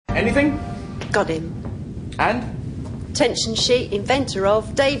Anything? Got him. And? Tension sheet, inventor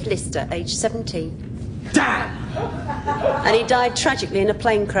of Dave Lister, age 17. Damn! And he died tragically in a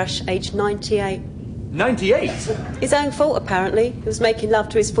plane crash, age 98. 98? His own fault, apparently. He was making love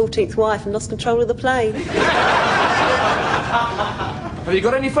to his 14th wife and lost control of the plane. Have you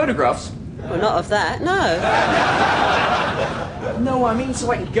got any photographs? Well, not of that, no. No, I mean so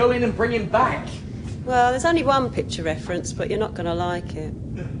I can go in and bring him back. Well, there's only one picture reference, but you're not going to like it.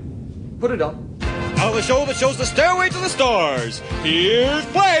 Put it on. Now the show that shows the stairway to the stars. Here's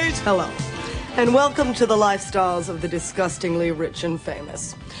Blaze. Hello, and welcome to the lifestyles of the disgustingly rich and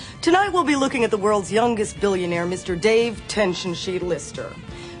famous. Tonight we'll be looking at the world's youngest billionaire, Mr. Dave Tension Sheet Lister.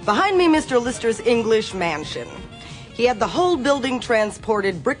 Behind me, Mr. Lister's English mansion. He had the whole building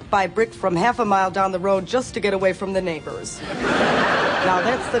transported brick by brick from half a mile down the road just to get away from the neighbors. Now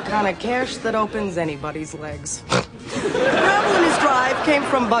that's the kind of cash that opens anybody's legs. Gravel in his drive came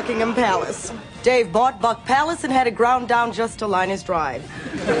from Buckingham Palace. Dave bought Buck Palace and had it ground down just to line his drive.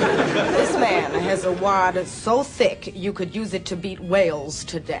 This man has a wad so thick you could use it to beat whales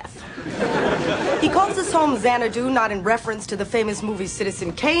to death. He calls his home Xanadu not in reference to the famous movie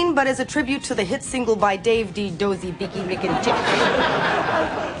Citizen Kane, but as a tribute to the hit single by Dave D. Dozy, Bicky, Rick, and Tick.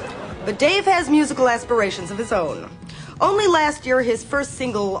 But Dave has musical aspirations of his own. Only last year, his first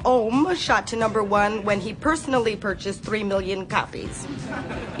single, Ohm, shot to #1 when he personally purchased 3 million copies.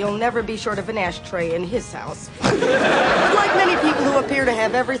 You'll never be short of an ashtray in his house. But like many people who appear to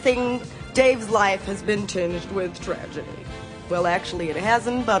have everything, Dave's life has been tinged with tragedy. Well, actually, it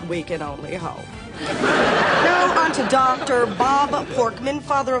hasn't, but we can only hope. Now, on to Dr. Bob Porkman,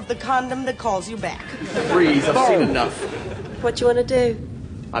 father of the condom that calls you back. Freeze, I've seen enough. What do you want to do?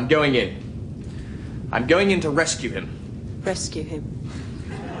 I'm going in. I'm going in to rescue him. Rescue him.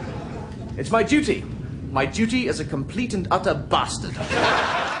 It's my duty. My duty as a complete and utter bastard.